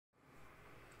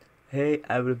Hey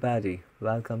everybody,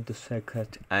 welcome to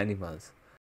Secret Animals.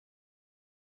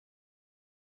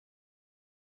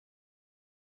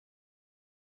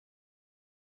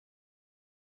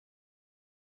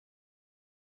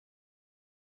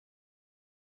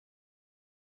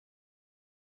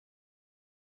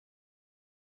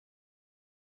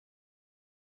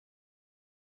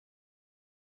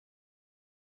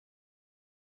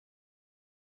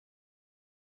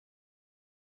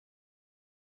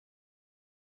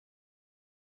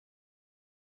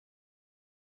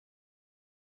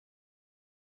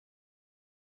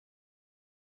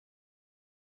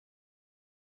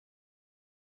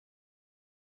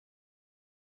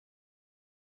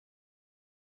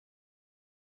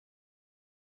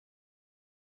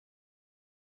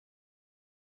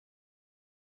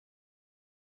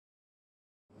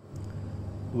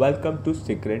 Welcome to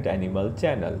Secret Animal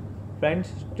channel. Friends,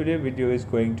 today video is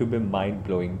going to be mind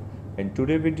blowing. In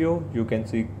today video, you can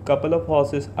see couple of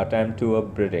horses attempt to a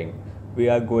breeding. We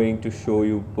are going to show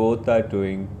you both are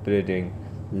doing breeding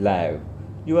live.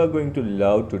 You are going to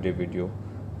love today video.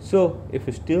 So, if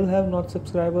you still have not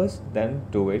subscribers, then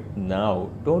do it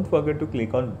now. Don't forget to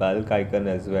click on bell icon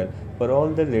as well for all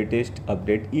the latest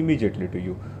update immediately to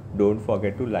you. Don't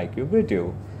forget to like your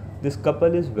video. This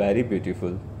couple is very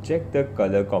beautiful. Check the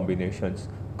color combinations.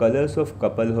 Colors of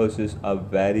couple horses are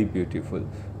very beautiful.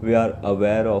 We are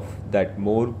aware of that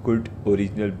more good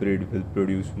original breed will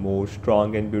produce more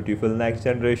strong and beautiful next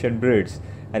generation breeds,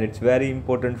 and it's very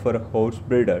important for a horse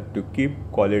breeder to keep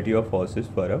quality of horses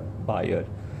for a buyer.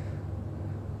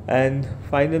 And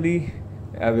finally,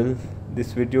 I will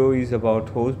this video is about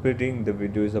horse breeding. The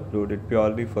video is uploaded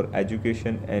purely for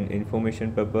education and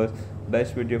information purpose.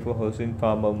 Best video for horsing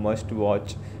farmer must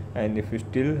watch. And if you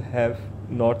still have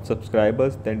not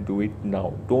subscribers, then do it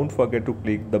now. Don't forget to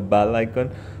click the bell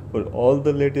icon for all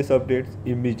the latest updates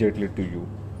immediately to you.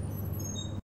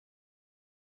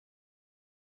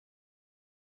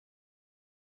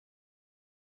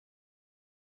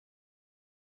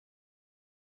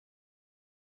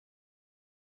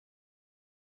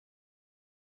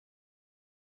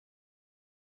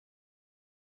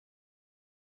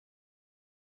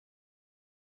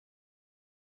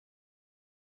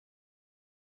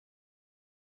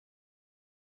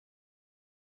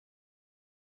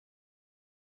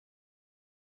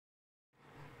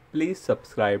 Please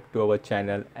subscribe to our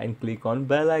channel and click on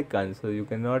bell icon so you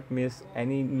cannot miss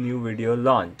any new video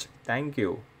launch. Thank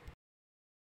you.